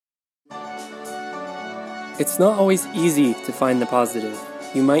It's not always easy to find the positive.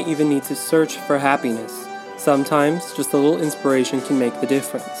 You might even need to search for happiness. Sometimes, just a little inspiration can make the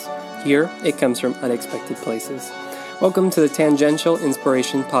difference. Here, it comes from unexpected places. Welcome to the Tangential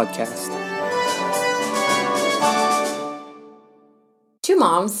Inspiration Podcast. Two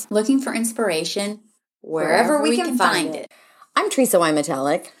moms looking for inspiration wherever we can find it. I'm Teresa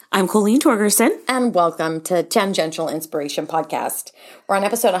Wymetalik. I'm Colleen Torgerson. And welcome to Tangential Inspiration Podcast. We're on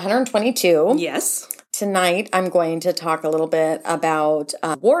episode 122. Yes. Tonight, I'm going to talk a little bit about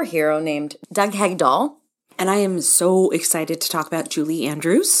a war hero named Doug Hegdahl. And I am so excited to talk about Julie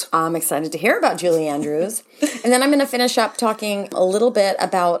Andrews. I'm excited to hear about Julie Andrews. And then I'm going to finish up talking a little bit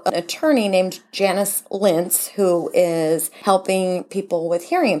about an attorney named Janice Lintz, who is helping people with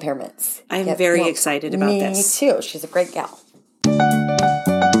hearing impairments. I'm very excited about this. Me too. She's a great gal.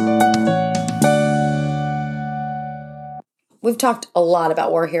 We've talked a lot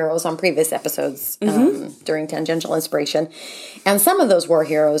about war heroes on previous episodes during Tangential Inspiration. And some of those war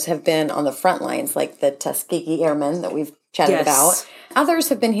heroes have been on the front lines, like the Tuskegee Airmen that we've chatted about. Others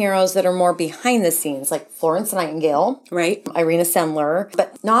have been heroes that are more behind the scenes, like Florence Nightingale, right? Irina Sendler.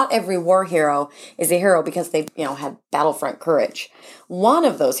 But not every war hero is a hero because they, had battlefront courage. One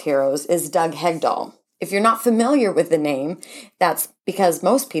of those heroes is Doug Hegdahl. If you're not familiar with the name, that's because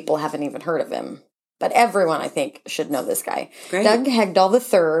most people haven't even heard of him. But everyone, I think, should know this guy. Great. Doug Hegdahl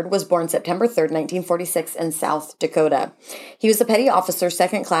III was born September 3rd, 1946 in South Dakota. He was a petty officer,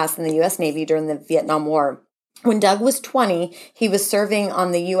 second class in the U.S. Navy during the Vietnam War. When Doug was 20, he was serving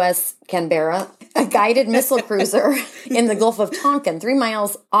on the U.S. Canberra, a guided missile cruiser in the Gulf of Tonkin, 3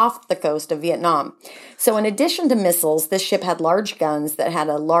 miles off the coast of Vietnam. So in addition to missiles, this ship had large guns that had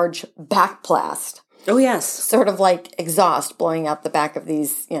a large backblast. Oh, yes. Sort of like exhaust blowing out the back of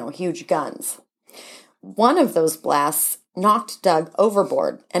these, huge guns. One of those blasts knocked Doug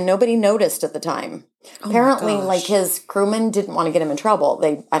overboard, and nobody noticed at the time. Apparently, his crewmen didn't want to get him in trouble.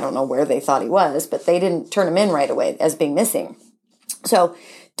 I don't know where they thought he was, but they didn't turn him in right away as being missing. So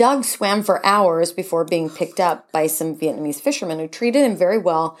Doug swam for hours before being picked up by some Vietnamese fishermen who treated him very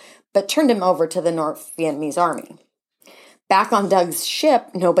well, but turned him over to the North Vietnamese army. Back on Doug's ship,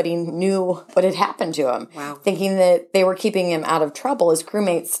 nobody knew what had happened to him. Wow. Thinking that they were keeping him out of trouble, his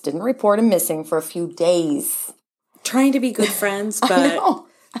crewmates didn't report him missing for a few days. Trying to be good friends, but I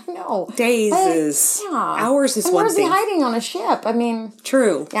know. Days hours is one thing. Where's he hiding on a ship?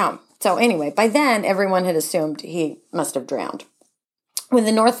 True. Yeah. So anyway, by then, everyone had assumed he must have drowned. When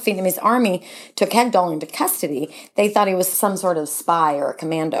the North Vietnamese army took Hegdahl into custody, they thought he was some sort of spy or a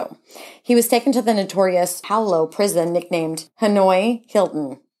commando. He was taken to the notorious Paulo prison nicknamed Hanoi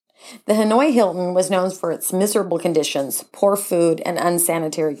Hilton. The Hanoi Hilton was known for its miserable conditions, poor food, and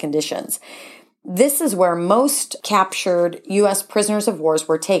unsanitary conditions. This is where most captured U.S. prisoners of war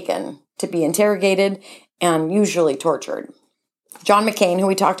were taken to be interrogated and usually tortured. John McCain, who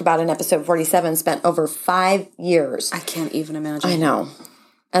we talked about in episode 47, spent over 5 years. I can't even imagine. I know.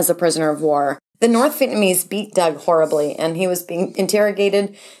 As a prisoner of war. The North Vietnamese beat Doug horribly, and he was being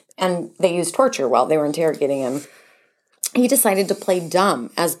interrogated, and they used torture while they were interrogating him. He decided to play dumb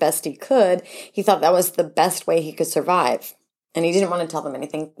as best he could. He thought that was the best way he could survive, and he didn't want to tell them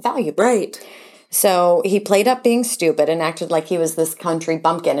anything valuable. Right. So he played up being stupid and acted like he was this country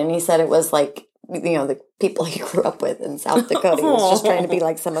bumpkin, and he said it was like, the people he grew up with in South Dakota. He was just trying to be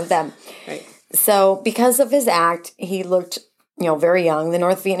like some of them. Right. So because of his act, he looked, very young. The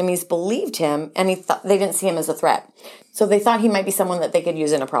North Vietnamese believed him, and they didn't see him as a threat. So they thought he might be someone that they could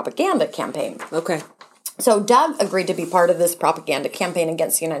use in a propaganda campaign. Okay. So Doug agreed to be part of this propaganda campaign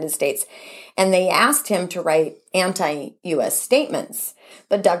against the United States, and they asked him to write anti-U.S. statements.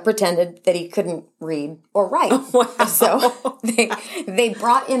 But Doug pretended that he couldn't read or write. Wow. So they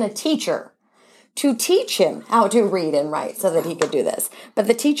brought in a teacher to teach him how to read and write so that he could do this. But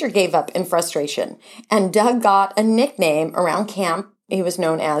the teacher gave up in frustration, and Doug got a nickname around camp. He was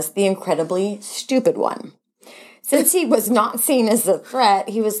known as the Incredibly Stupid One. Since he was not seen as a threat,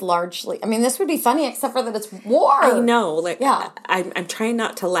 he was largely... this would be funny except for that it's war. I know. Yeah. I'm trying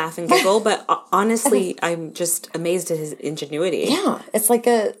not to laugh and giggle, but honestly, I'm just amazed at his ingenuity. Yeah. It's like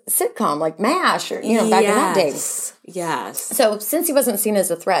a sitcom, like MASH, or, back in that day. Yes. So since he wasn't seen as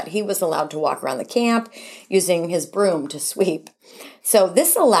a threat, he was allowed to walk around the camp using his broom to sweep. So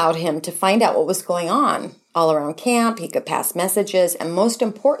this allowed him to find out what was going on all around camp. He could pass messages, and most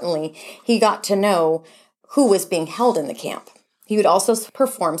importantly, he got to know who was being held in the camp. He would also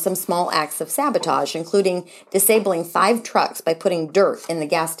perform some small acts of sabotage, including disabling 5 trucks by putting dirt in the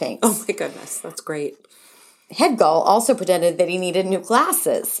gas tanks. Oh my goodness, that's great. Hedgall also pretended that he needed new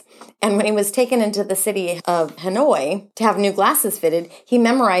glasses. And when he was taken into the city of Hanoi to have new glasses fitted, he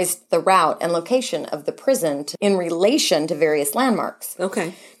memorized the route and location of the prison in relation to various landmarks.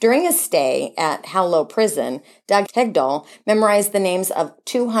 Okay. During his stay at Howlow Prison, Doug Hedgall memorized the names of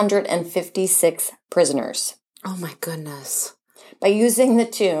 256 prisoners. Oh my goodness. By using the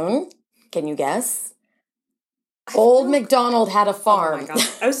tune, can you guess? Old MacDonald had a farm. Oh my God.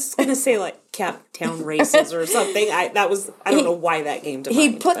 I was just going to say like Cap Town Races or something. I don't know why that came to mind.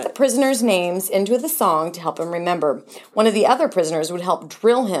 He put the prisoners' names into the song to help him remember. One of the other prisoners would help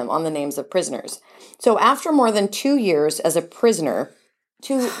drill him on the names of prisoners. So after more than 2 years as a prisoner,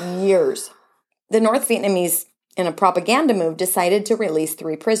 2 years, the North Vietnamese, in a propaganda move, decided to release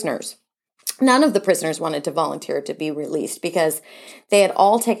 3 prisoners. None of the prisoners wanted to volunteer to be released because they had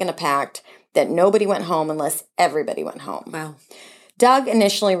all taken a pact that nobody went home unless everybody went home. Wow. Doug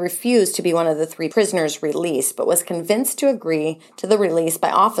initially refused to be one of the 3 prisoners released, but was convinced to agree to the release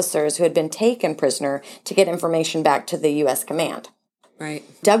by officers who had been taken prisoner to get information back to the U.S. command. Right.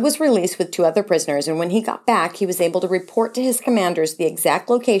 Doug was released with 2 other prisoners, and when he got back, he was able to report to his commanders the exact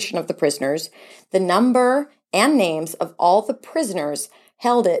location of the prisoners, the number and names of all the prisoners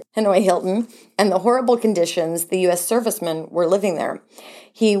held at Hanoi Hilton, and the horrible conditions the U.S. servicemen were living there.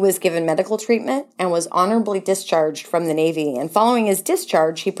 He was given medical treatment and was honorably discharged from the Navy. And following his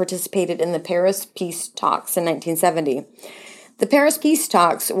discharge, he participated in the Paris Peace Talks in 1970. The Paris Peace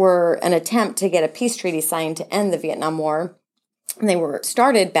Talks were an attempt to get a peace treaty signed to end the Vietnam War. And they were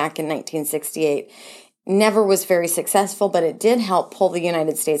started back in 1968. Never was very successful, but it did help pull the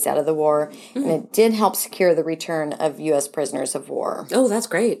United States out of the war, and it did help secure the return of U.S. prisoners of war. Oh, that's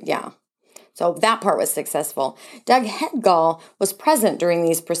great. Yeah. So that part was successful. Doug Hedgall was present during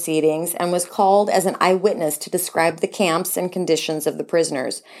these proceedings and was called as an eyewitness to describe the camps and conditions of the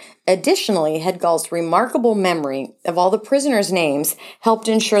prisoners. Additionally, Hedgall's remarkable memory of all the prisoners' names helped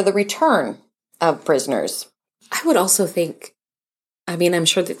ensure the return of prisoners. I would also think, I'm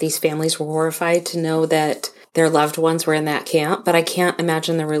sure that these families were horrified to know that their loved ones were in that camp, but I can't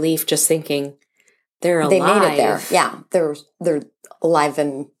imagine the relief just thinking they're alive. They made it there. Yeah, they're alive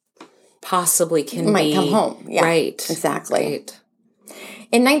and possibly might come home. Yeah, right. Exactly. Right.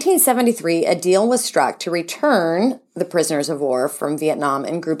 In 1973, a deal was struck to return the prisoners of war from Vietnam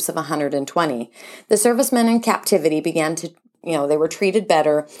in groups of 120. The servicemen in captivity began to, they were treated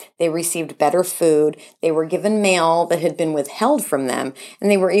better. They received better food. They were given mail that had been withheld from them. And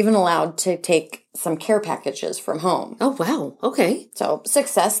they were even allowed to take some care packages from home. Oh, wow. Okay. So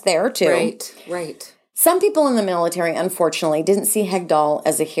success there, too. Right. Some people in the military, unfortunately, didn't see Hedgall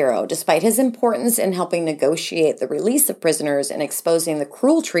as a hero. Despite his importance in helping negotiate the release of prisoners and exposing the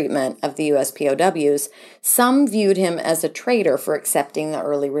cruel treatment of the U.S. POWs, some viewed him as a traitor for accepting the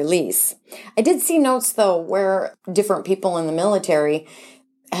early release. I did see notes, though, where different people in the military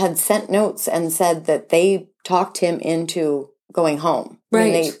had sent notes and said that they talked him into going home.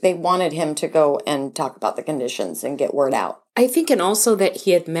 Right. They wanted him to go and talk about the conditions and get word out. I think, and also that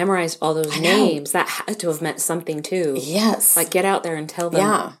he had memorized all those names. That had to have meant something, too. Yes. Like, get out there and tell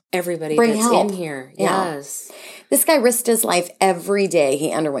them, everybody Bring that's help. in here. Yeah. Yes. This guy risked his life every day.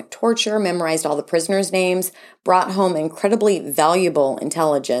 He underwent torture, memorized all the prisoners' names, brought home incredibly valuable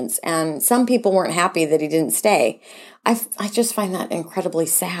intelligence, and some people weren't happy that he didn't stay. I just find that incredibly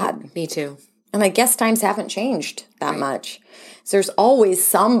sad. Me too. And I guess times haven't changed that much. So there's always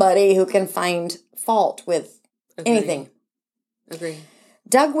somebody who can find fault with anything. Agree.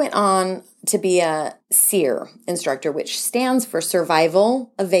 Doug went on to be a SEER instructor, which stands for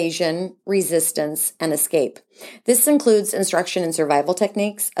Survival, Evasion, Resistance, and Escape. This includes instruction in survival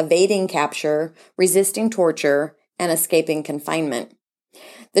techniques, evading capture, resisting torture, and escaping confinement.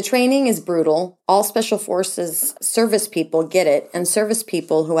 The training is brutal. All Special Forces service people get it, and service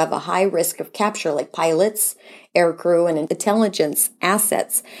people who have a high risk of capture, like pilots, aircrew, and intelligence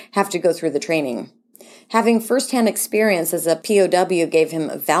assets, have to go through the training. Having firsthand experience as a POW gave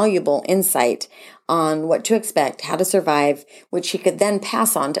him valuable insight on what to expect, how to survive, which he could then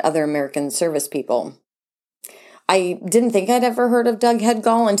pass on to other American service people. I didn't think I'd ever heard of Doug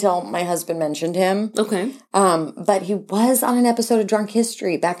Hedgall until my husband mentioned him. Okay. But he was on an episode of Drunk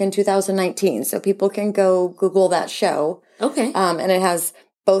History back in 2019, so people can go Google that show. Okay. And it has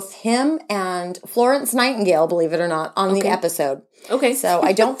both him and Florence Nightingale, believe it or not, on the episode. Okay. So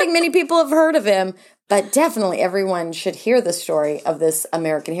I don't think many people have heard of him, but definitely everyone should hear the story of this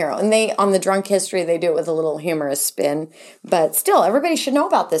American hero. And on the Drunk History, they do it with a little humorous spin. But still, everybody should know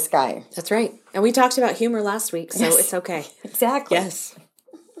about this guy. That's right. And we talked about humor last week, so it's okay. Exactly. Yes.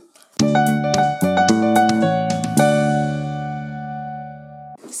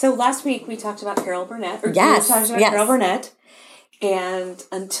 So last week we talked about Carol Burnett. Yes, You talked about yes. Carol Burnett. And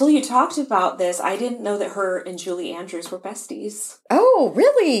until you talked about this, I didn't know that her and Julie Andrews were besties. Oh,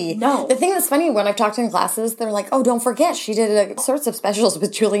 really? No. The thing that's funny, when I've talked in classes, they're like, oh, don't forget, she did all sorts of specials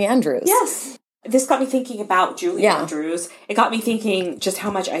with Julie Andrews. Yes. This got me thinking about Julie Andrews. It got me thinking just how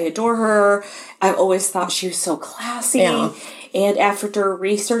much I adore her. I've always thought she was so classy. Yeah. And after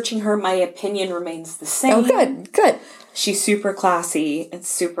researching her, my opinion remains the same. Oh, good, good. She's super classy and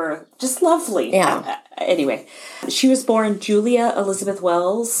super just lovely. Yeah. Anyway, she was born Julia Elizabeth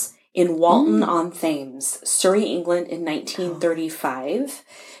Wells in Walton-on-Thames, Surrey, England in 1935.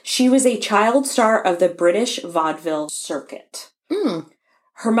 She was a child star of the British vaudeville circuit.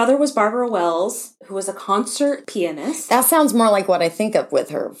 Her mother was Barbara Wells, who was a concert pianist. That sounds more like what I think of with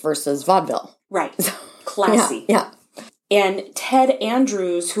her versus vaudeville. Right. Classy. Yeah. And Ted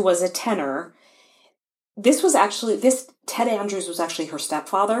Andrews, who was a tenor. Ted Andrews was actually her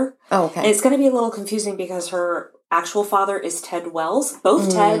stepfather. Oh, okay. And it's going to be a little confusing because her actual father is Ted Wells.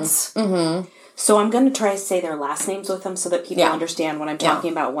 Both Teds. Mm-hmm. So I'm going to try to say their last names with them so that people understand when I'm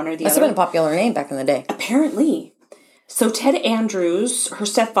talking about one or the Must other. have been a popular name back in the day. Apparently. So Ted Andrews, her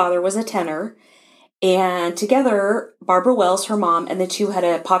stepfather, was a tenor. And together, Barbara Wells, her mom, and the two had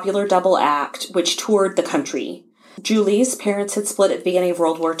a popular double act which toured the country. Julie's parents had split at the beginning of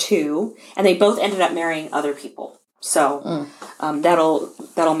World War II, and they both ended up marrying other people. So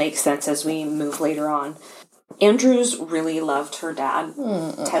that'll make sense as we move later on. Andrews really loved her dad,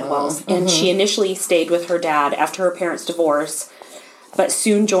 Ted Wells, and she initially stayed with her dad after her parents' divorce, but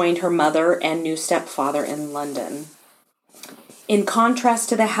soon joined her mother and new stepfather in London. In contrast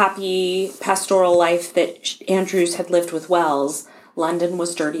to the happy pastoral life that Andrews had lived with Wells, London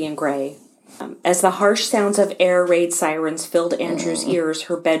was dirty and gray. As the harsh sounds of air raid sirens filled Andrews' ears,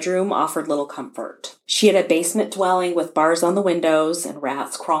 her bedroom offered little comfort. She had a basement dwelling with bars on the windows and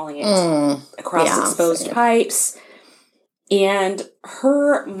rats crawling across exposed pipes. And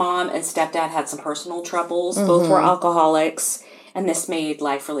her mom and stepdad had some personal troubles. Both were alcoholics, and this made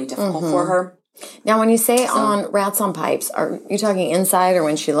life really difficult for her. Now, when you say on rats on pipes, are you talking inside, or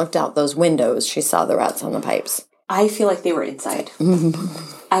when she looked out those windows, she saw the rats on the pipes? I feel like they were inside.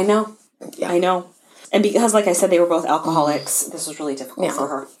 I know. Yeah. I know. And because, like I said, they were both alcoholics, this was really difficult for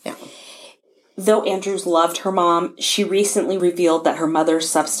her. Yeah. Though Andrews loved her mom, she recently revealed that her mother's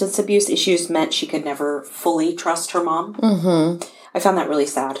substance abuse issues meant she could never fully trust her mom. I found that really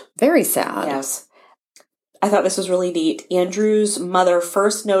sad. Very sad. Yes. I thought this was really neat. Andrews' mother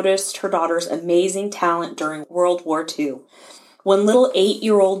first noticed her daughter's amazing talent during World War II, when little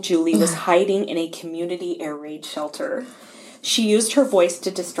 8-year-old Julie was hiding in a community air raid shelter. She used her voice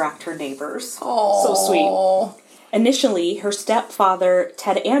to distract her neighbors. Oh, so sweet. Initially, her stepfather,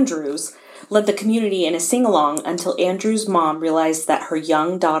 Ted Andrews, led the community in a sing-along until Andrews' mom realized that her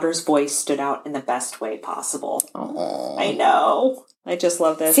young daughter's voice stood out in the best way possible. Oh. I know. I just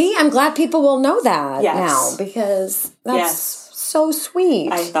love this. See, I'm glad people will know that now, because that's so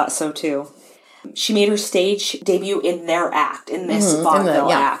sweet. I thought so, too. She made her stage debut in their act, in this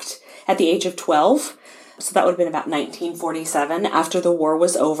vaudeville act, at the age of 12. So that would have been about 1947, after the war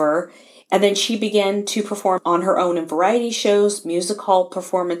was over. And then she began to perform on her own in variety shows, music hall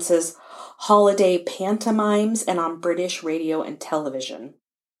performances, holiday pantomimes, and on British radio and television.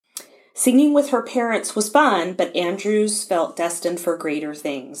 Singing with her parents was fun, but Andrews felt destined for greater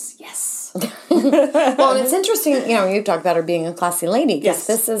things. Yes. Well, and it's interesting, you talk about her being a classy lady, because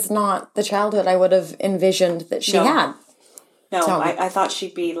this is not the childhood I would have envisioned that she had. No, I thought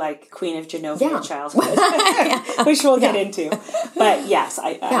she'd be like Queen of Genovia childhood, which we'll get into. But yes,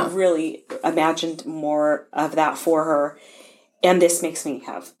 I really imagined more of that for her. And this makes me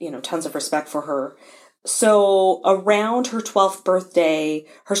have, tons of respect for her. So around her 12th birthday,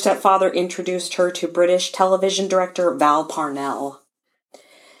 her stepfather introduced her to British television director Val Parnell.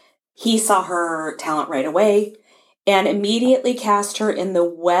 He saw her talent right away and immediately cast her in the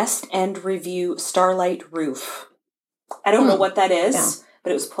West End revue Starlight Roof. I don't know what that is,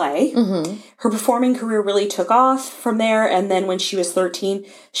 but it was play. Her performing career really took off from there, and then when she was 13,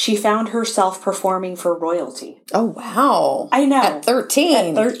 she found herself performing for royalty. Oh, wow. I know. At 13.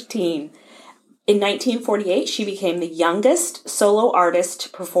 At 13. In 1948, she became the youngest solo artist to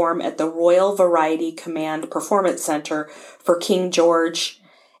perform at the Royal Variety Command Performance Center for King George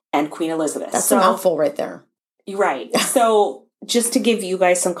and Queen Elizabeth. That's a mouthful right there. Right. So just to give you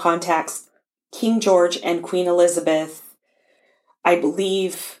guys some context, King George and Queen Elizabeth, I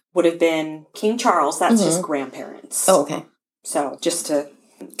believe, would have been King Charles. That's his grandparents. Oh, okay. So just to...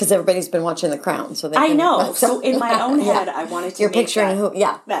 Because everybody's been watching The Crown. So I know. So in my own head, I wanted to You're make picturing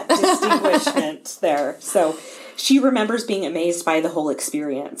that distinguishment there. So She remembers being amazed by the whole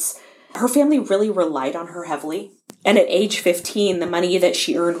experience. Her family really relied on her heavily. And at age 15, the money that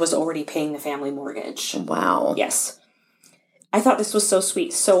she earned was already paying the family mortgage. Wow. Yes. I thought this was so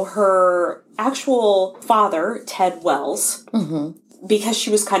sweet. So her actual father, Ted Wells, because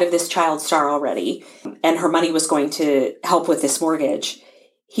she was kind of this child star already, and her money was going to help with this mortgage,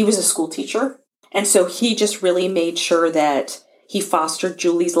 he was a school teacher. And so he just really made sure that he fostered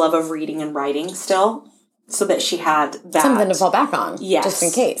Julie's love of reading and writing still, so that she had that. Something to fall back on, Yes. just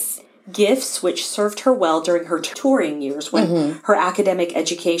in case. Gifts which served her well during her touring years when her academic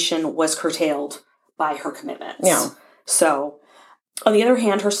education was curtailed by her commitments. Yeah. So, on the other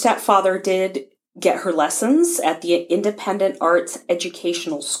hand, her stepfather did get her lessons at the Independent Arts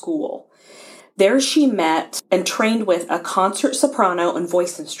Educational School. There she met and trained with a concert soprano and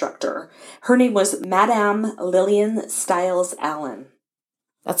voice instructor. Her name was Madame Lillian Stiles Allen.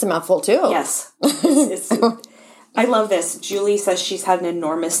 That's a mouthful, too. Yes. I love this. Julie says she's had an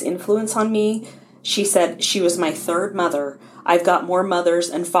enormous influence on me. She said she was my third mother. I've got more mothers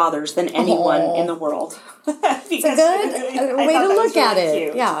and fathers than anyone in the world. It's a good way to look at it.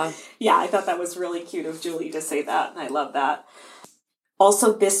 Cute. Yeah. Yeah, I thought that was really cute of Julie to say that, and I love that.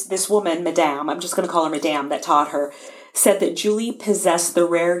 Also, this woman, Madame, I'm just going to call her Madame, that taught her, said that Julie possessed the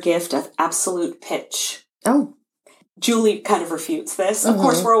rare gift of absolute pitch. Oh. Julie kind of refutes this. Of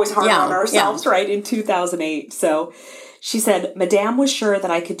course, we're always hard on ourselves, right, in 2008. So she said, Madame was sure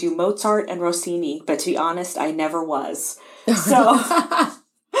that I could do Mozart and Rossini, but to be honest, I never was. So,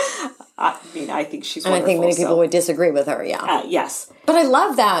 I mean, I think she's wonderful. And I think many people would disagree with her, yeah. Yes. But I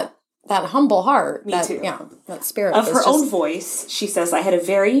love that humble heart. Me too. Yeah, that spirit. Of her own voice, she says, I had a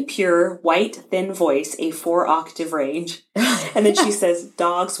very pure, white, thin voice, a 4-octave range. And then she says,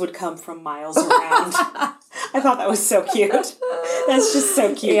 dogs would come from miles around. I thought that was so cute. That's just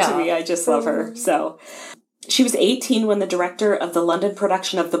so cute to me. I just love her. So she was 18 when the director of the London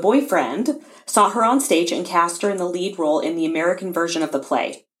production of The Boyfriend saw her on stage and cast her in the lead role in the American version of the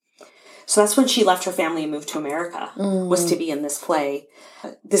play. So that's when she left her family and moved to America, was to be in this play.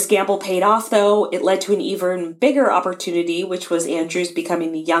 This gamble paid off, though. It led to an even bigger opportunity, which was Andrews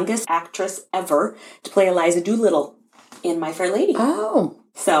becoming the youngest actress ever to play Eliza Doolittle in My Fair Lady. Oh.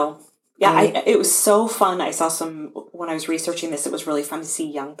 So, yeah, it was so fun. I saw when I was researching this, it was really fun to see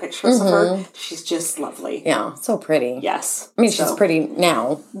young pictures of her. She's just lovely. Yeah, so pretty. Yes. I mean, she's pretty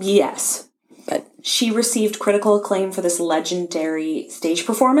now. Yes. But she received critical acclaim for this legendary stage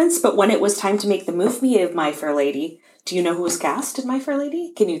performance, but when it was time to make the movie of My Fair Lady, do you know who was cast in My Fair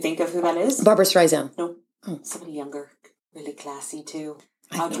Lady? Can you think of who that is? Barbara Streisand. No. Somebody younger. Really classy, too.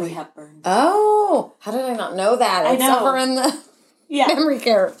 Audrey Hepburn. Oh, how did I not know that? I know. Saw her in the memory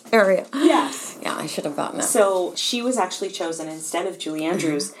care area. Yes. Yeah, I should have gotten it. So she was actually chosen instead of Julie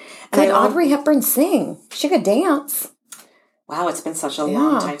Andrews. Could Audrey Hepburn sing? She could dance. Wow, it's been such a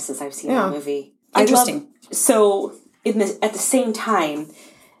long time since I've seen that movie. Interesting. At the same time,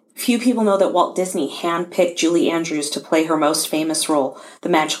 few people know that Walt Disney handpicked Julie Andrews to play her most famous role, the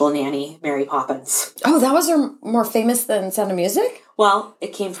magical nanny, Mary Poppins. Oh, that was her more famous than Sound of Music? Well,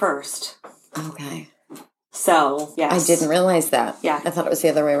 it came first. Okay. So, yes. I didn't realize that. Yeah. I thought it was the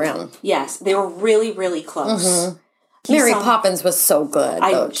other way around. Yes, they were really, really close. Mary Poppins was so good,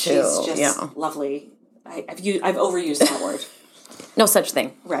 though, too. She's just lovely. I've overused that word. No such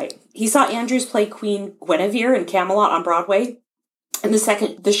thing. Right. He saw Andrews play Queen Guinevere in Camelot on Broadway. And the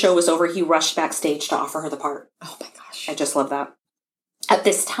second the show was over, he rushed backstage to offer her the part. Oh, my gosh. I just love that. At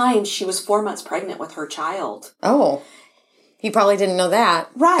this time, she was 4 months pregnant with her child. Oh. He probably didn't know that.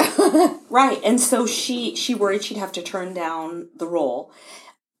 Right. Right. And so she worried she'd have to turn down the role.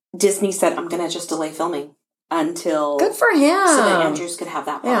 Disney said, I'm going to just delay filming until... Good for him. So that Andrews could have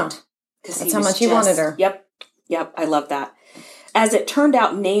that part. Yeah. That's how much he wanted her. Yep. I love that. As it turned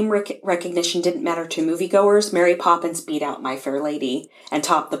out, name recognition didn't matter to moviegoers. Mary Poppins beat out My Fair Lady and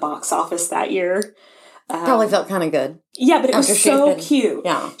topped the box office that year. Probably felt kind of good. Yeah, but it was so cute.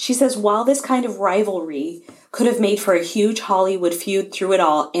 Yeah. She says, while this kind of rivalry could have made for a huge Hollywood feud through it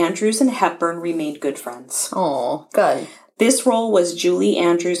all, Andrews and Hepburn remained good friends. Oh, good. This role was Julie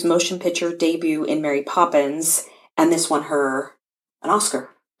Andrews' motion picture debut in Mary Poppins, and this won her an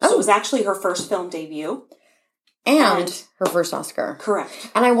Oscar. So it was actually her first film debut. And her first Oscar. Correct.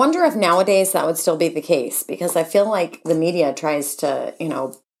 And I wonder if nowadays that would still be the case, because I feel like the media tries to,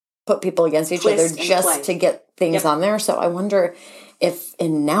 put people against each other just to get things on there. So I wonder if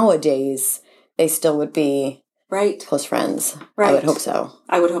in nowadays they still would be close friends. Right. I would hope so.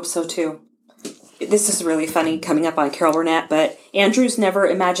 I would hope so too. This is really funny coming up on Carol Burnett, but Andrews never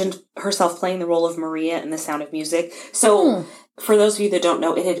imagined herself playing the role of Maria in The Sound of Music. So for those of you that don't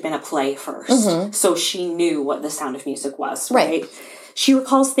know, it had been a play first. So she knew what The Sound of Music was, right? She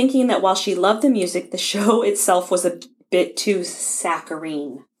recalls thinking that while she loved the music, the show itself was a bit too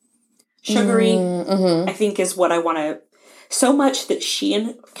saccharine. Sugary, I think, is what I want to... So much that she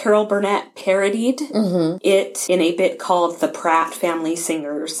and Carol Burnett parodied it in a bit called The Pratt Family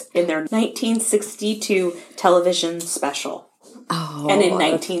Singers in their 1962 television special. Oh. And in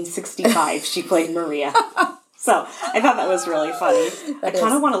 1965, she played Maria. So I thought that was really funny. I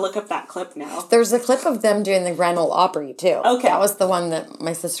kind of want to look up that clip now. There's a clip of them doing the Grand Ole Opry, too. Okay. That was the one that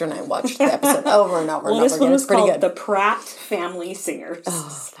my sister and I watched the episode over and over and over This again. one was It's pretty called good. The Pratt Family Singers.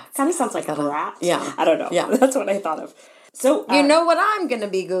 Oh, kind of sounds like Pratt. Yeah. I don't know. Yeah. That's what I thought of. So You know what I'm going to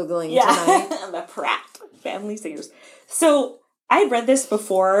be Googling tonight. the Pratt Family Singers. So I had read this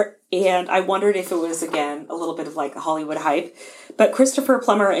before, and I wondered if it was, again, a little bit of like a Hollywood hype. But Christopher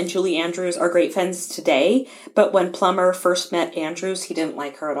Plummer and Julie Andrews are great friends today. But when Plummer first met Andrews, he didn't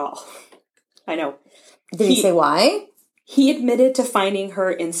like her at all. I know. Did he say why? He admitted to finding her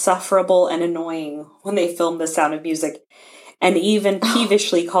insufferable and annoying when they filmed The Sound of Music, and even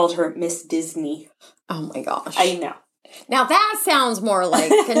peevishly called her Miss Disney. Oh my gosh. I know. Now that sounds more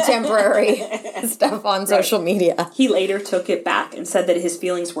like contemporary stuff on social media. He later took it back and said that his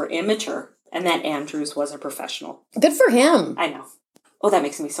feelings were immature and that Andrews was a professional. Good for him. I know. Oh, that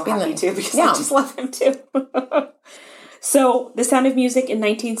makes me so happy too, because Yeah. I just love him too. So, The Sound of Music in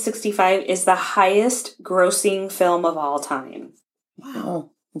 1965 is the highest grossing film of all time. Wow.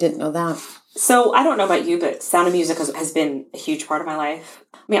 Didn't know that. So, I don't know about you, but Sound of Music has been a huge part of my life.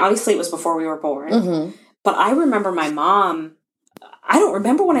 I mean, obviously it was before we were born, but I remember my mom, I don't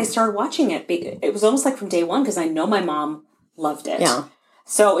remember when I started watching it. It was almost like from day one, because I know my mom loved it. Yeah.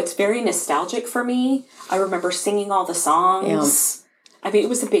 So it's very nostalgic for me. I remember singing all the songs. I mean, it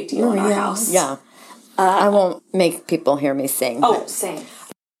was a big deal in our house. Yeah. I won't make people hear me sing. Oh, same.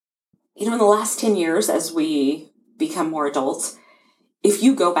 You know, in the last 10 years, as we become more adults, if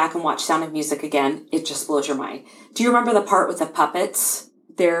you go back and watch Sound of Music again, it just blows your mind. Do you remember the part with the puppets?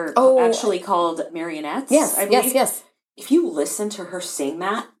 They're actually called marionettes. Yes, I believe. yes. If you listen to her sing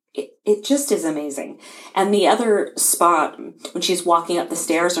that, it just is amazing. And the other spot, when she's walking up the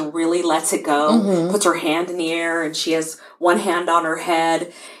stairs and really lets it go, puts her hand in the air, and she has one hand on her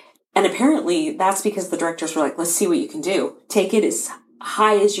head. And apparently that's because the directors were like, let's see what you can do. Take it as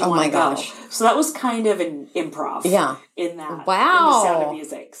high as you want to go. So that was kind of an improv. Yeah. In that. Wow. In The Sound of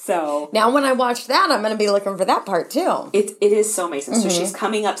Music. So Now when I watch that, I'm going to be looking for that part too. it is so amazing. So she's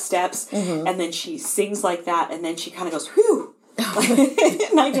coming up steps, and then she sings like that, and then she kind of goes, whew.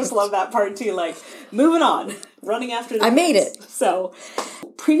 And I just love that part too. Like, moving on, running after the I made it. So,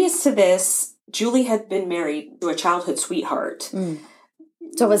 previous to this, Julie had been married to a childhood sweetheart.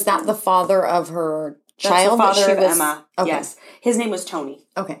 So was that the father of her That's child? the father that of she was... Emma. Okay. Yes. His name was Tony.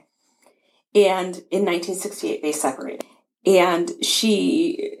 Okay. And in 1968, they separated. And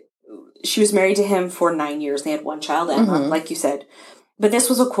she was married to him for 9 years. They had one child, Emma, like you said. But this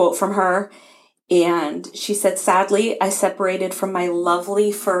was a quote from her. And she said, sadly, I separated from my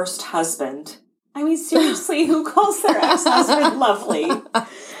lovely first husband. I mean, seriously, who calls their ex-husband lovely?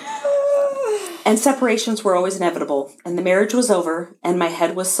 And separations were always inevitable. And the marriage was over. And my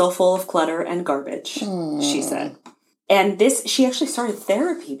head was so full of clutter and garbage, she said. And she actually started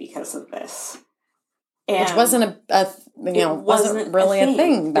therapy because of this. And Which wasn't wasn't really a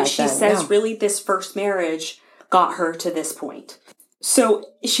thing back but she then. says no. really this first marriage got her to this point. So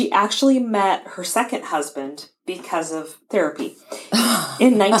she actually met her second husband because of therapy.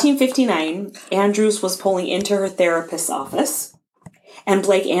 In 1959, Andrews was pulling into her therapist's office, and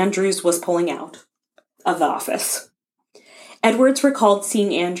Blake Andrews was pulling out of the office. Edwards recalled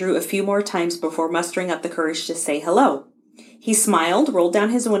seeing Andrew a few more times before mustering up the courage to say hello. He smiled, rolled down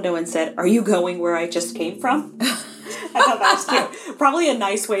his window, and said, "Are you going where I just came from?" I thought that was cute. Probably a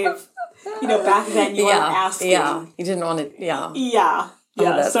nice way of, back then you weren't asking. Yeah, you didn't want to, Yeah.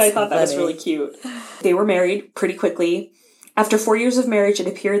 Oh, So I thought that was funny. really cute. They were married pretty quickly. After 4 years of marriage, it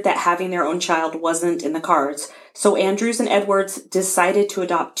appeared that having their own child wasn't in the cards. So Andrews and Edwards decided to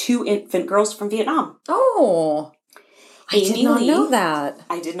adopt 2 infant girls from Vietnam. Oh, I did Amy not Lee. know that.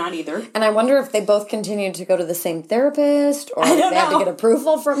 I did not either. And I wonder if they both continued to go to the same therapist, or I if don't they had to know. get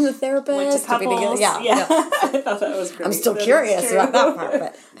approval from the therapist. Went to be couples. together. Yeah. I thought that was great. I'm still That is curious true. about that part,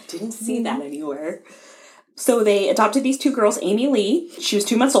 but Didn't see that anywhere. So they adopted these 2 girls, Amy Lee. She was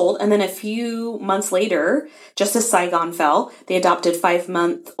 2 months old. And then a few months later, just as Saigon fell, they adopted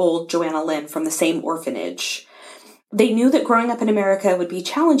 5-month-old Joanna Lynn from the same orphanage. They knew that growing up in America would be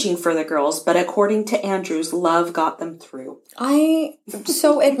challenging for the girls, but according to Andrews, love got them through. I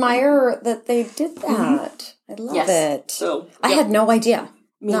so admire that they did that. I love Yes. it. So I had no idea.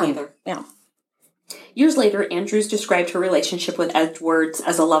 me None. neither. Yeah. Years later, Andrews described her relationship with Edwards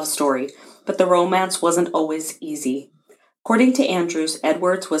as a love story, but the romance wasn't always easy. According to Andrews,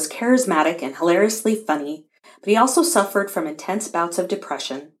 Edwards was charismatic and hilariously funny, but he also suffered from intense bouts of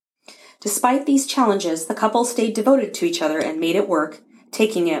depression. Despite these challenges, the couple stayed devoted to each other and made it work,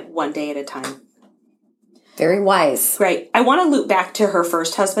 taking it one day at a time. Very wise. Great. I want to loop back to her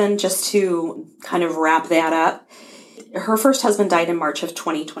first husband just to kind of wrap that up. Her first husband died in March of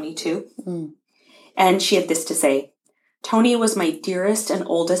 2022. And she had this to say: Tony was my dearest and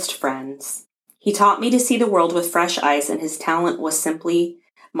oldest friend. He taught me to see the world with fresh eyes, and his talent was simply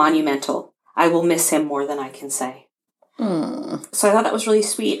monumental. I will miss him more than I can say. So I thought that was really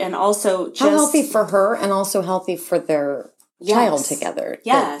sweet. And also just... How healthy for her and also healthy for their child together.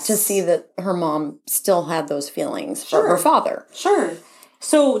 Yes. To see that her mom still had those feelings for Sure. her father. Sure.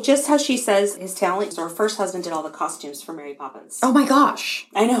 So just how she says his talent, her first husband did all the costumes for Mary Poppins. Oh my gosh.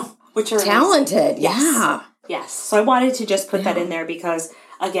 I know. Which are Talented. amazing. Yes. Yeah. Yes. So I wanted to just put that in there because,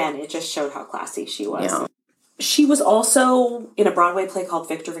 again, it just showed how classy she was. Yeah. She was also in a Broadway play called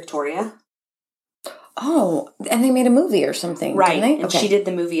Victor Victoria. Oh, and they made a movie or something, Right. didn't they? And she did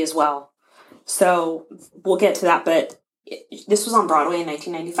the movie as well. So we'll get to that, but this was on Broadway in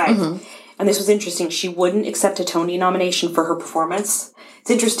 1995. And this was interesting. She wouldn't accept a Tony nomination for her performance. It's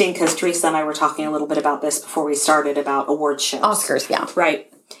interesting because Teresa and I were talking a little bit about this before we started about awards shows. Oscars, yeah.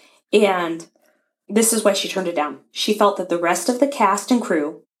 Right. And this is why she turned it down. She felt that the rest of the cast and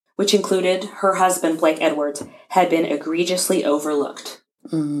crew, which included her husband, Blake Edwards, had been egregiously overlooked.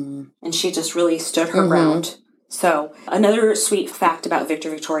 And she just really stood her ground. So, another sweet fact about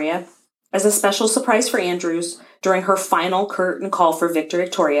Victor Victoria: as a special surprise for Andrews, during her final curtain call for Victor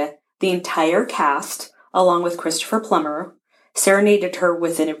Victoria, the entire cast, along with Christopher Plummer, serenaded her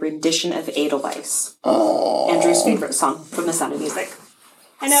with a rendition of Edelweiss, Andrew's favorite song from The Sound of Music.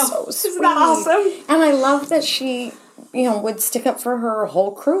 I know. So Isn't that awesome? And I love that she, would stick up for her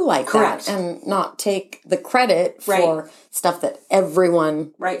whole crew like Correct. that and not take the credit for Right. stuff that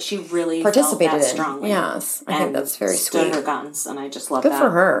everyone Right, she really participated felt that in. strongly. Yes, I think And that's very stood sweet. her guns, and I just love Good that. for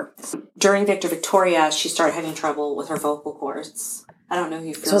her. During Victor Victoria, she started having trouble with her vocal cords. I don't know if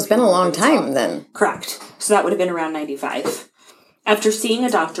you're So it's been a long time then. Correct. So that would have been around 95. After seeing a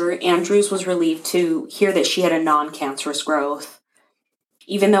doctor, Andrews was relieved to hear that she had a non-cancerous growth.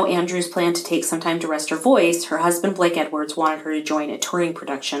 Even though Andrews planned to take some time to rest her voice, her husband Blake Edwards wanted her to join a touring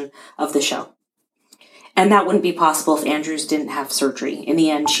production of the show. And that wouldn't be possible if Andrews didn't have surgery. In the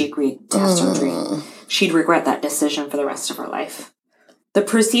end, she agreed to have surgery. She'd regret that decision for the rest of her life. The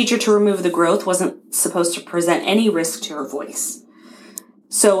procedure to remove the growth wasn't supposed to present any risk to her voice.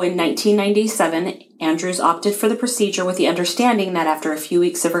 So in 1997, Andrews opted for the procedure with the understanding that after a few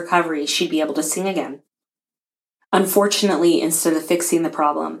weeks of recovery, she'd be able to sing again. Unfortunately, instead of fixing the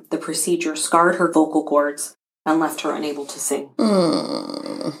problem, the procedure scarred her vocal cords and left her unable to sing.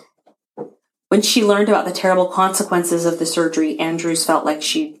 When she learned about the terrible consequences of the surgery, Andrews felt like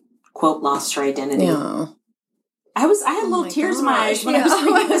she, quote, lost her identity. Yeah. I had little tears in my eyes when I was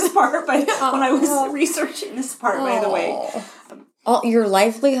reading this part, when I was researching this part, by the way. All your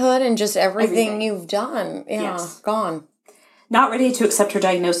livelihood and just everything Everything. you've done. Yeah, Yes. gone. Not ready to accept her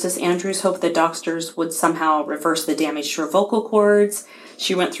diagnosis, Andrews hoped that doctors would somehow reverse the damage to her vocal cords.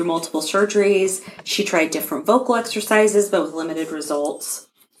 She went through multiple surgeries. She tried different vocal exercises, but with limited results.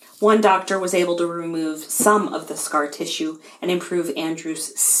 One doctor was able to remove some of the scar tissue and improve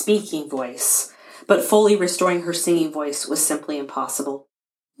Andrews' speaking voice, but fully restoring her singing voice was simply impossible.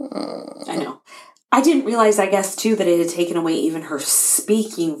 I know. I didn't realize, I guess, too, that it had taken away even her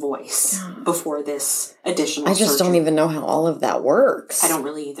speaking voice before this additional I just don't surgery. even know how all of that works. I don't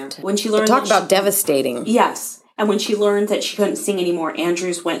really either. When she learned Talk that about devastating. Yes. And when she learned that she couldn't sing anymore,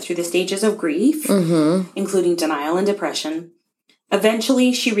 Andrews went through the stages of grief, including denial and depression.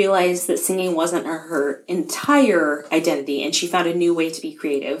 Eventually, she realized that singing wasn't her entire identity, and she found a new way to be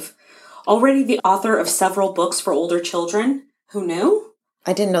creative. Already the author of several books for older children, who knew?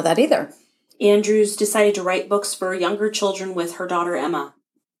 I didn't know that either. Andrews decided to write books for younger children with her daughter Emma.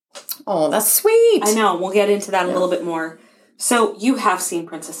 Oh, that's sweet. I know. We'll get into that a little bit more. So you have seen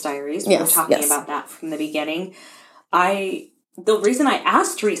Princess Diaries. We were talking about that from the beginning. The reason I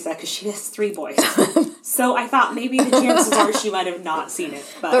asked Teresa, because she has 3 boys. So I thought maybe the chances are she might have not seen it.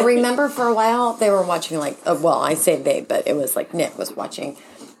 But remember for a while they were watching I say they, but it was like Nick was watching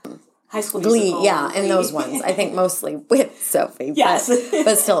High School Glee, Musical. yeah, and those ones. I think mostly with Sophie. Yes.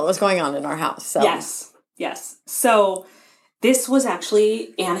 But still, it was going on in our house. So. Yes. So this was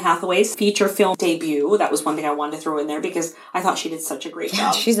actually Anne Hathaway's feature film debut. That was one thing I wanted to throw in there because I thought she did such a great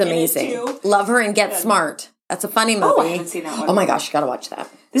job. She's in it, amazing. too. Love her and Get Smart. That's a funny movie. Oh, I haven't seen that one. Oh my gosh, you gotta watch that.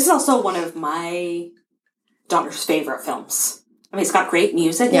 This is also one of my daughter's favorite films. I mean, it's got great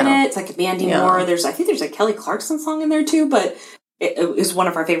music in it. It's like Mandy Moore. I think there's a Kelly Clarkson song in there too, but it is one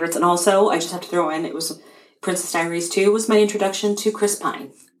of our favorites. And also, I just have to throw in, it was Princess Diaries 2 was my introduction to Chris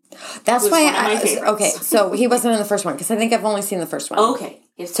Pine. That's why okay, so he wasn't in the first one because I think I've only seen the first one. Okay.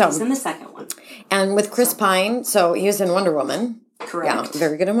 He's in the second one. And with Chris Pine, so he was in Wonder Woman. Correct. Yeah,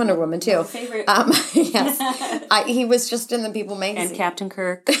 very good in Wonder Woman too. My favorite. Yes. He was just in the People magazine. And Captain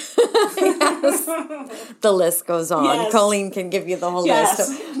Kirk. Yes. The list goes on. Yes. Colleen can give you the whole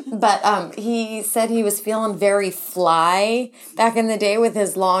list. But he said he was feeling very fly back in the day with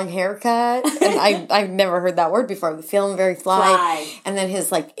his long haircut. And I've never heard that word before. Feeling very fly. And then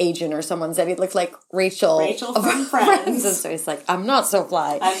his agent or someone said he looked like Rachel from Friends. And so he's like, I'm not so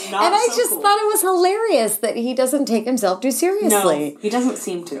fly. I'm not and I so just cool. thought it was hilarious that he doesn't take himself too seriously. No, he doesn't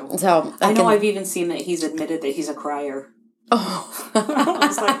seem to. So I know I've even seen that he's admitted that he's a crier. Oh. I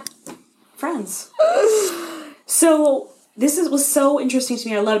was like, Friends. So this was so interesting to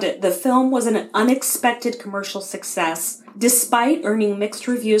me. I loved it. The film was an unexpected commercial success. Despite earning mixed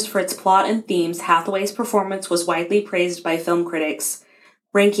reviews for its plot and themes, Hathaway's performance was widely praised by film critics,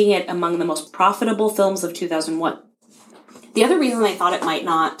 ranking it among the most profitable films of 2001. The other reason I thought it might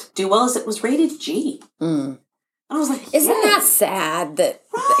not do well is it was rated G. Mm. I was like, Isn't that sad that,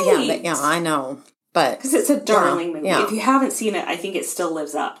 Right. yeah, I know. But because it's a darling movie. yeah. If you haven't seen it, I think it still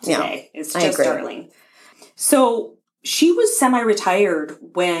lives up today. It's I just agree. darling. So she was semi-retired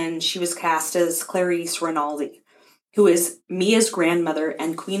when she was cast as Clarice Rinaldi, who is Mia's grandmother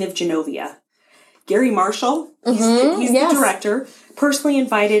and Queen of Genovia. Gary Marshall, he's the director, personally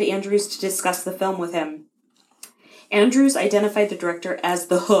invited Andrews to discuss the film with him. Andrews identified the director as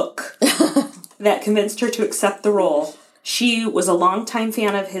the hook that convinced her to accept the role. She was a longtime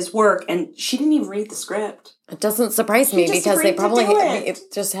fan of his work, and she didn't even read the script. it doesn't surprise me just because they agreed to probably do it. it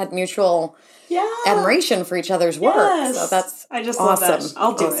just had mutual Yeah. admiration for each other's work. Yes. So that's I just awesome. love that.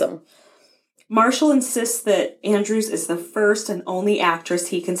 I'll do it. Marshall insists that Andrews is the first and only actress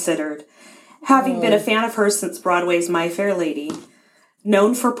he considered, having been a fan of hers since Broadway's My Fair Lady.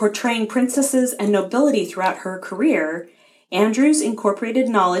 Known for portraying princesses and nobility throughout her career, Andrews incorporated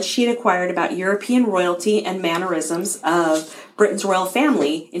knowledge she had acquired about European royalty and mannerisms of Britain's royal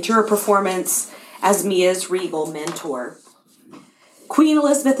family into her performance as Mia's regal mentor. Queen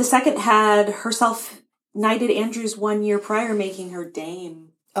Elizabeth II had herself knighted Andrews 1 year prior, making her dame.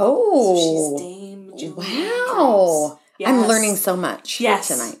 Oh. So she's Dame Julie Wow. Andrews. Yes. I'm learning so much Yes.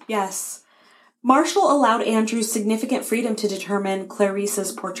 tonight. Yes. Marshall allowed Andrews significant freedom to determine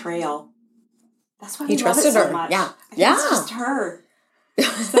Clarice's portrayal. That's why He we love it trusted so her. much. Yeah. I think Yeah. It's just her.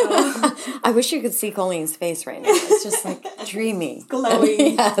 So I wish you could see Colleen's face right now. It's just dreamy.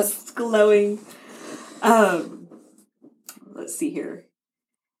 glowing. Yes. It's glowing. Let's see here.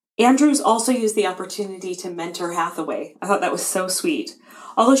 Andrews also used the opportunity to mentor Hathaway. I thought that was so sweet.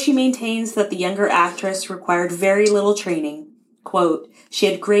 Although she maintains that the younger actress required very little training. Quote, she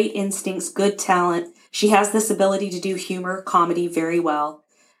had great instincts, good talent. She has this ability to do humor, comedy very well.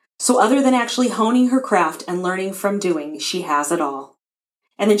 So other than actually honing her craft and learning from doing, she has it all.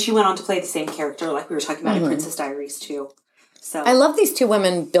 And then she went on to play the same character like we were talking about in Princess Diaries too. So I love these two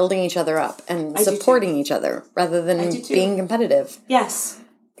women building each other up and I do supporting each other rather than I do too. being competitive. Yes.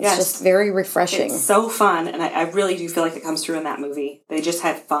 It's just very refreshing. It's so fun, and I really do feel like it comes through in that movie. They just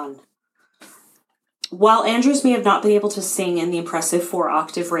had fun. While Andrews may have not been able to sing in the impressive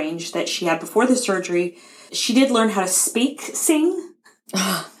 4-octave range that she had before the surgery, she did learn how to sing,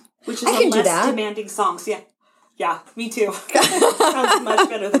 which is I a can do less that. demanding song. So yeah, me too. Sounds much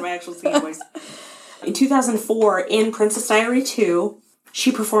better than my actual singing voice. In 2004, in Princess Diary 2,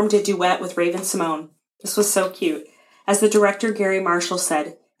 she performed a duet with Raven Simone. This was so cute. As the director Gary Marshall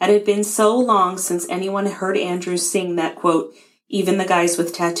said, it had been so long since anyone had heard Andrews sing that, quote, even the guys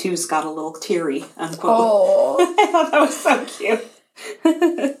with tattoos got a little teary, unquote. Oh. I thought that was so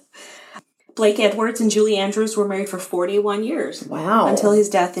cute. Blake Edwards and Julie Andrews were married for 41 years. Wow. Until his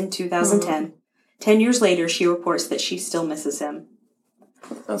death in 2010. 10 years later, she reports that she still misses him.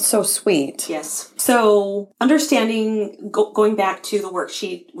 That's so sweet. Yes. So, understanding, going back to the work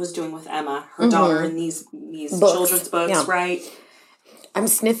she was doing with Emma, her daughter, in these Books. children's books, Yeah. right? I'm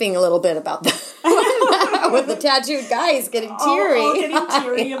sniffing a little bit about that. With the tattooed guys getting teary. All getting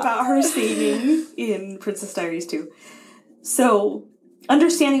teary about her singing in Princess Diaries 2. So,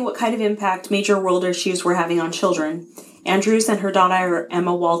 understanding what kind of impact major world issues were having on children, Andrews and her daughter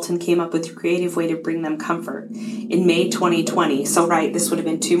Emma Walton came up with a creative way to bring them comfort. In May 2020, so right, this would have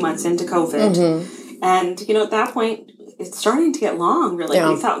been 2 months into COVID. And, at that point, it's starting to get long, really. Yeah.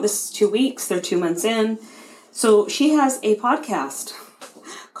 We thought this is 2 weeks, they're 2 months in. So she has a podcast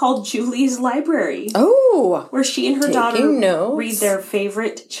called Julie's Library. Oh. Where she and her Taking daughter notes. read their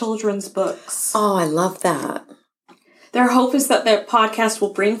favorite children's books. Oh, I love that. Their hope is that their podcast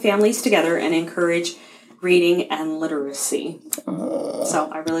will bring families together and encourage reading and literacy. Oh. So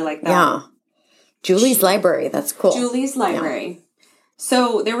I really like that. Yeah. Julie's Library. That's cool. Julie's Library. Yeah.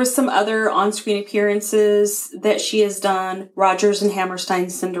 So there was some other on-screen appearances that she has done. Rodgers and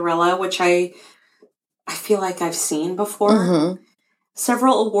Hammerstein's Cinderella, which I feel like I've seen before. Mm-hmm.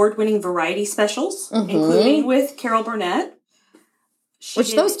 Several award-winning variety specials, including with Carol Burnett.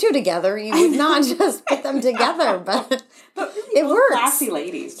 Those two together, you would not just put them together, but really it works. Classy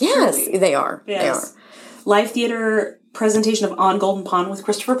ladies. Yes, truly. they are. Yes. They are. Live theater presentation of On Golden Pond with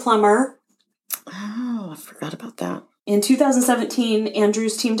Christopher Plummer. Oh, I forgot about that. In 2017,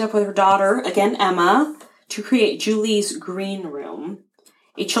 Andrews teamed up with her daughter, again Emma, to create Julie's Green Room,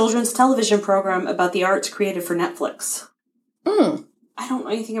 a children's television program about the arts created for Netflix. I don't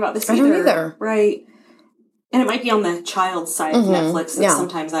know anything about this either. I don't either. Right. And it might be on the child side of Netflix that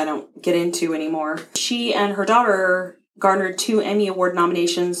sometimes I don't get into anymore. She and her daughter garnered 2 Emmy Award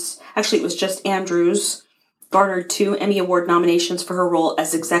nominations. Actually, it was just Andrews garnered 2 Emmy Award nominations for her role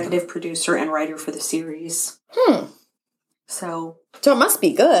as executive producer and writer for the series. So it must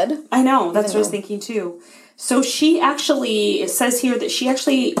be good. I know. That's what I was thinking, too. So she actually, it says here that she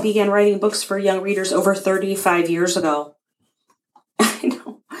actually began writing books for young readers over 35 years ago. I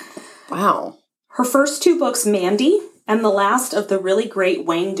know. Wow. Her first 2 books, Mandy and the last of the really great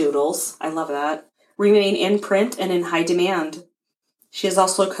Wang Doodles, I love that, remain in print and in high demand. She has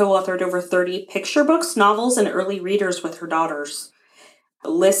also co-authored over 30 picture books, novels, and early readers with her daughters.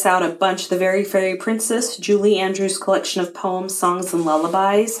 Lists out a bunch. The Very Fairy Princess, Julie Andrews' collection of poems, songs, and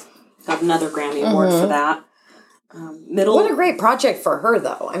lullabies. Got another Grammy Award for that. What a great project for her,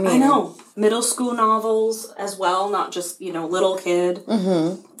 though. I know. Middle school novels as well, not just, little kid.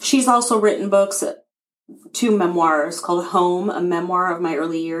 She's also written books, 2 memoirs called Home, a memoir of my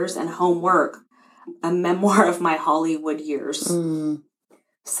early years, and Homework, a memoir of my Hollywood years.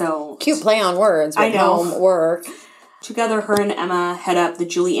 So cute play on words with homework. Together, her and Emma head up the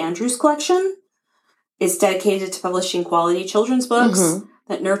Julie Andrews Collection. It's dedicated to publishing quality children's books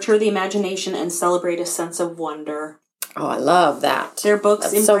that nurture the imagination and celebrate a sense of wonder. Oh, I love that. Their books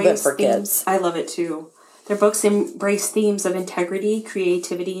That's so good for themes. kids. I love it too. Their books embrace themes of integrity,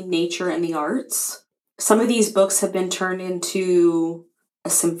 creativity, nature, and the arts. Some of these books have been turned into a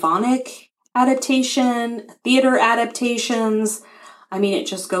symphonic adaptation, theater adaptations. I mean, it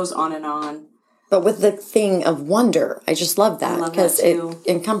just goes on and on. But with the thing of wonder, I just love that because it too.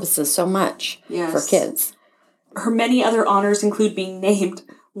 Encompasses so much for kids. Her many other honors include being named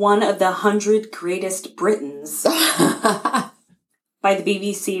one of the 100 greatest Britons by the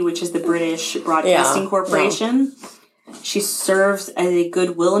BBC, which is the British Broadcasting Corporation. Yeah. She serves as a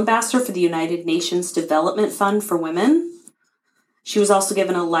Goodwill Ambassador for the United Nations Development Fund for Women. She was also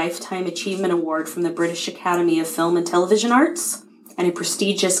given a Lifetime Achievement Award from the British Academy of Film and Television Arts and a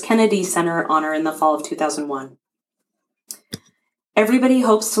prestigious Kennedy Center honor in the fall of 2001. Everybody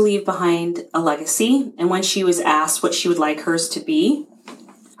hopes to leave behind a legacy, and when she was asked what she would like hers to be,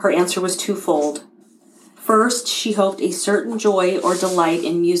 her answer was twofold. First, she hoped a certain joy or delight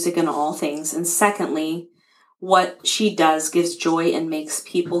in music and all things, and secondly, what she does gives joy and makes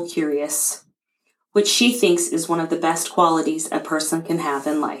people curious, which she thinks is one of the best qualities a person can have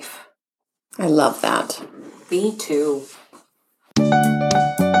in life. I love that. Me too.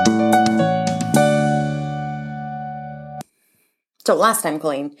 So last time,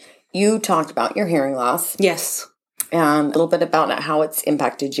 Colleen, you talked about your hearing loss. Yes. And a little bit about how it's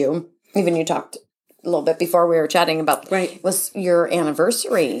impacted you. Even you talked a little bit before we were chatting about was your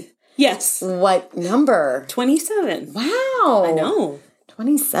anniversary. Yes. What number? 27. Wow. I know.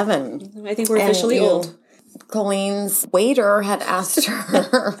 27. I think we're officially old. Colleen's waiter had asked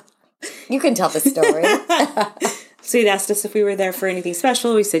her. You can tell the story. So he'd asked us if we were there for anything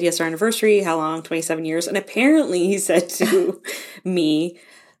special. We said, yes, our anniversary. How long? 27 years. And apparently he said to me,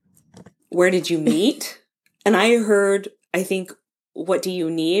 where did you meet? And I heard, I think, what do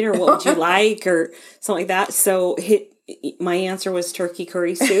you need? Or what would you like? Or something like that. So my answer was turkey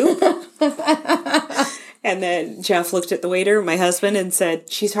curry soup. And then Jeff looked at the waiter, my husband, and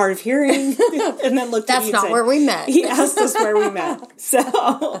said, she's hard of hearing. And then looked at me and said, that's not where we met. He asked us where we met.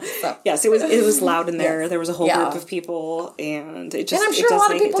 So yes, it was loud in there. Yes. There was a whole group of people, and it just, and I'm sure a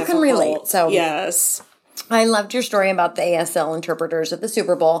lot of people can relate. So yes. I loved your story about the ASL interpreters at the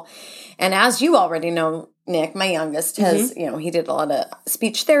Super Bowl. And as you already know, Nick, my youngest, has, he did a lot of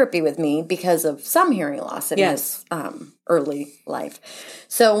speech therapy with me because of some hearing loss in his early life.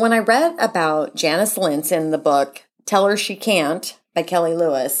 So when I read about Janice Lentz in the book, Tell Her She Can't, by Kelly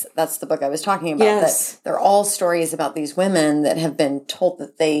Lewis, that's the book I was talking about. Yes. That they're all stories about these women that have been told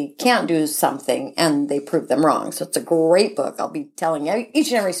that they can't do something and they prove them wrong. So it's a great book. I'll be telling you each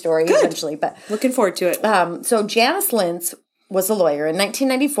and every story eventually. But looking forward to it. So Janice Lentz was a lawyer. In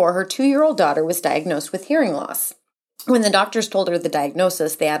 1994, her 2-year-old daughter was diagnosed with hearing loss. When the doctors told her the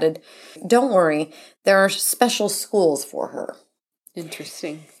diagnosis, they added, "Don't worry, there are special schools for her."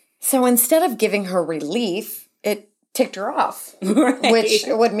 Interesting. So instead of giving her relief, it ticked her off, Right. which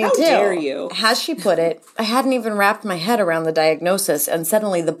would me How too. dare you? As she put it, I hadn't even wrapped my head around the diagnosis, and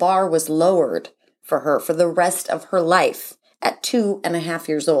suddenly the bar was lowered for her for the rest of her life at 2.5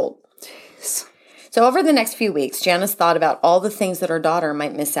 years old. So over the next few weeks, Janice thought about all the things that her daughter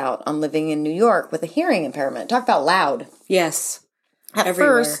might miss out on living in New York with a hearing impairment. Talk about loud. Yes. At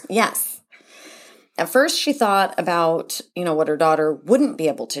Everywhere. first, yes. At first, she thought about, what her daughter wouldn't be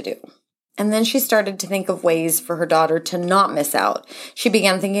able to do. And then she started to think of ways for her daughter to not miss out. She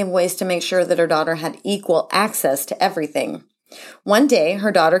began thinking of ways to make sure that her daughter had equal access to everything. One day,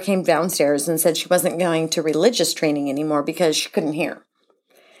 her daughter came downstairs and said she wasn't going to religious training anymore because she couldn't hear.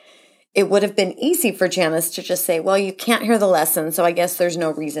 It would have been easy for Janice to just say, well, you can't hear the lesson, so I guess there's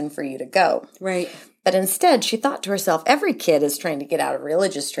no reason for you to go. Right. But instead, she thought to herself, every kid is trying to get out of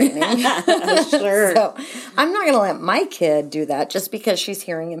religious training. Sure. So I'm not going to let my kid do that just because she's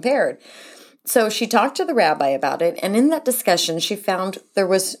hearing impaired. So she talked to the rabbi about it, and in that discussion, she found there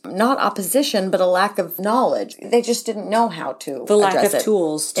was not opposition, but a lack of knowledge. They just didn't know how to The lack address of it.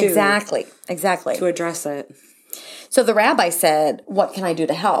 tools, too. Exactly. To address it. So the rabbi said, what can I do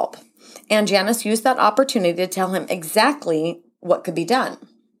to help? And Janice used that opportunity to tell him exactly what could be done.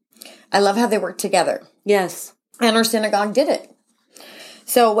 I love how they worked together. Yes. And her synagogue did it.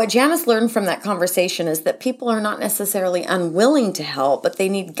 So what Janice learned from that conversation is that people are not necessarily unwilling to help, but they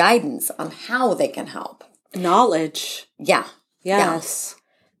need guidance on how they can help. Knowledge. Yeah. Yes.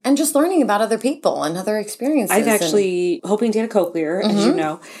 Yeah. And just learning about other people and other experiences. I'm actually hoping to get a cochlear, as you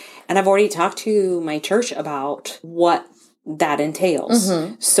know. And I've already talked to my church about what that entails.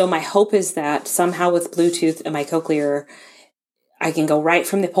 So my hope is that somehow with Bluetooth and my cochlear, I can go right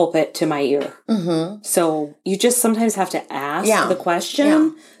from the pulpit to my ear. So you just sometimes have to ask the question. Yeah.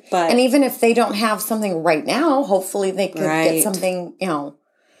 But And even if they don't have something right now, hopefully they could Right. get something,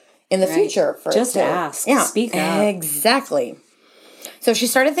 in the future. For Just it to, ask. Yeah, Speak up. Exactly. So she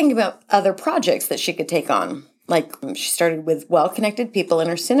started thinking about other projects that she could take on. Like she started with well-connected people in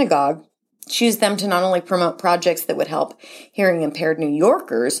her synagogue. She used them to not only promote projects that would help hearing impaired New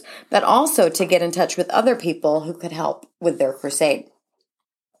Yorkers, but also to get in touch with other people who could help with their crusade.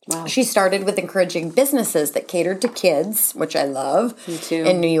 wow. She started with encouraging businesses that catered to kids, which I love, Me too.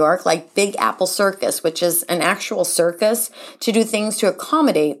 in New York, like Big Apple Circus, which is an actual circus to do things to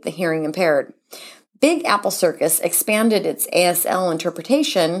accommodate the hearing impaired. Big Apple Circus expanded its ASL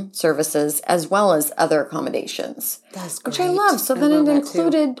interpretation services as well as other accommodations. That's Which I great. love. So I then love it that too.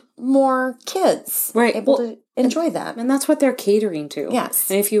 included more kids Right. able Well, to enjoy that. And that's what they're catering to.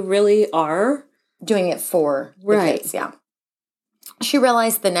 Yes. And if you really are, Doing it for the Right. kids, yeah. She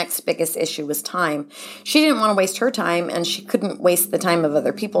realized the next biggest issue was time. She didn't want to waste her time, and she couldn't waste the time of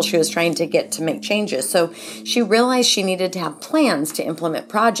other people she was trying to get to make changes. So she realized she needed to have plans to implement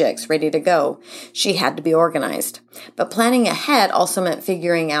projects ready to go. She had to be organized. But planning ahead also meant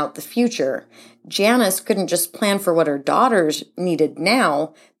figuring out the future. Janice couldn't just plan for what her daughters needed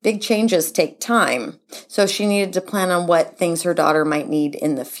now. Big changes take time. So she needed to plan on what things her daughter might need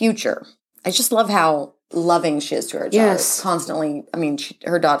in the future. I just love how loving she is to her daughter. Yes. Constantly. I mean,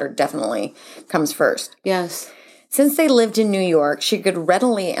 her daughter definitely comes first. yes. Since they lived in New York, she could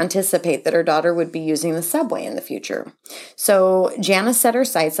readily anticipate that her daughter would be using the subway in the future. So Janice set her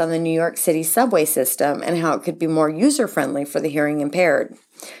sights on the New York City subway system and how it could be more user-friendly for the hearing impaired.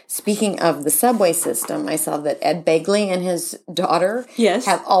 Speaking of the subway system, I saw that Ed Begley and his daughter Yes.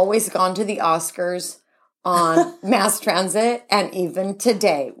 have always gone to the Oscars on mass transit, and even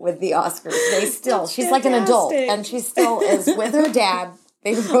today with the Oscars, they still, she's like an adult, fantastic. and she still is with her dad.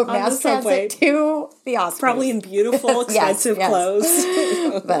 They rode the mass subway. transit to the Oscars. Probably in beautiful, expensive yes.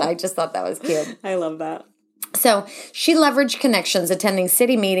 clothes. But I just thought that was cute. I love that. So she leveraged connections attending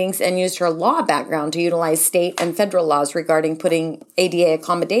city meetings and used her law background to utilize state and federal laws regarding putting ADA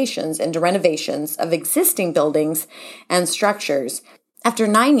accommodations into renovations of existing buildings and structures. After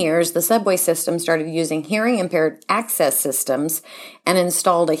 9 years, the subway system started using hearing-impaired access systems and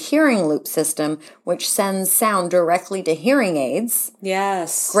installed a hearing loop system, which sends sound directly to hearing aids,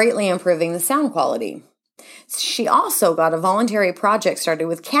 Yes. greatly improving the sound quality. She also got a voluntary project started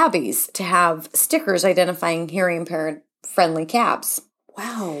with cabbies to have stickers identifying hearing-impaired friendly cabs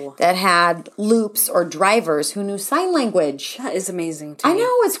Wow. that had loops or drivers who knew sign language. That is amazing to I me.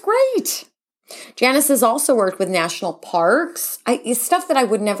 know, it's great. Janice has also worked with national parks. It's stuff that I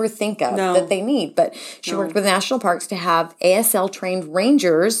would never think of that they need, but she worked with national parks to have ASL-trained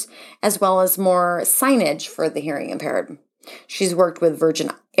rangers as well as more signage for the hearing impaired. She's worked with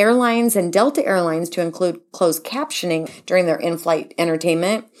Virgin Airlines and Delta Airlines to include closed captioning during their in-flight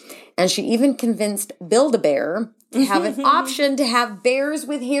entertainment, and she even convinced Build-A-Bear to have an option to have bears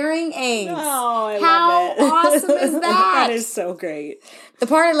with hearing aids. Oh, I How love it. awesome is that? That is so great. The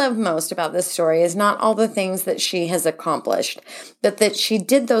part I love most about this story is not all the things that she has accomplished, but that she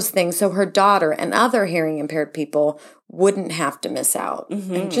did those things so her daughter and other hearing impaired people wouldn't have to miss out.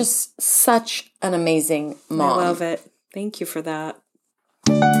 And just such an amazing mom. I love it. Thank you for that.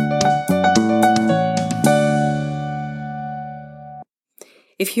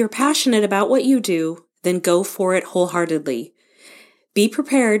 If you're passionate about what you do, then go for it wholeheartedly. Be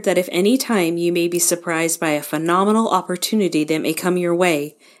prepared that if any time you may be surprised by a phenomenal opportunity that may come your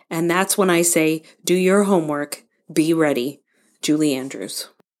way, and that's when I say, do your homework, be ready. Julie Andrews.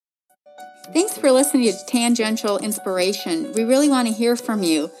 Thanks for listening to Tangential Inspiration. We really want to hear from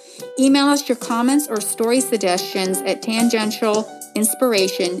you. Email us your comments or story suggestions at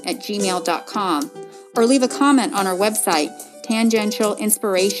tangentialinspiration@gmail.com or leave a comment on our website,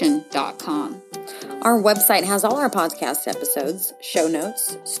 tangentialinspiration.com. Our website has all our podcast episodes, show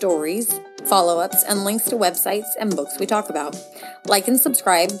notes, stories, follow-ups, and links to websites and books we talk about. Like and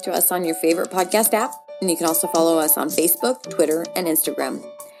subscribe to us on your favorite podcast app, and you can also follow us on Facebook, Twitter, and Instagram.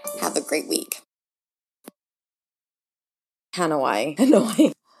 Have a great week. Hanoi.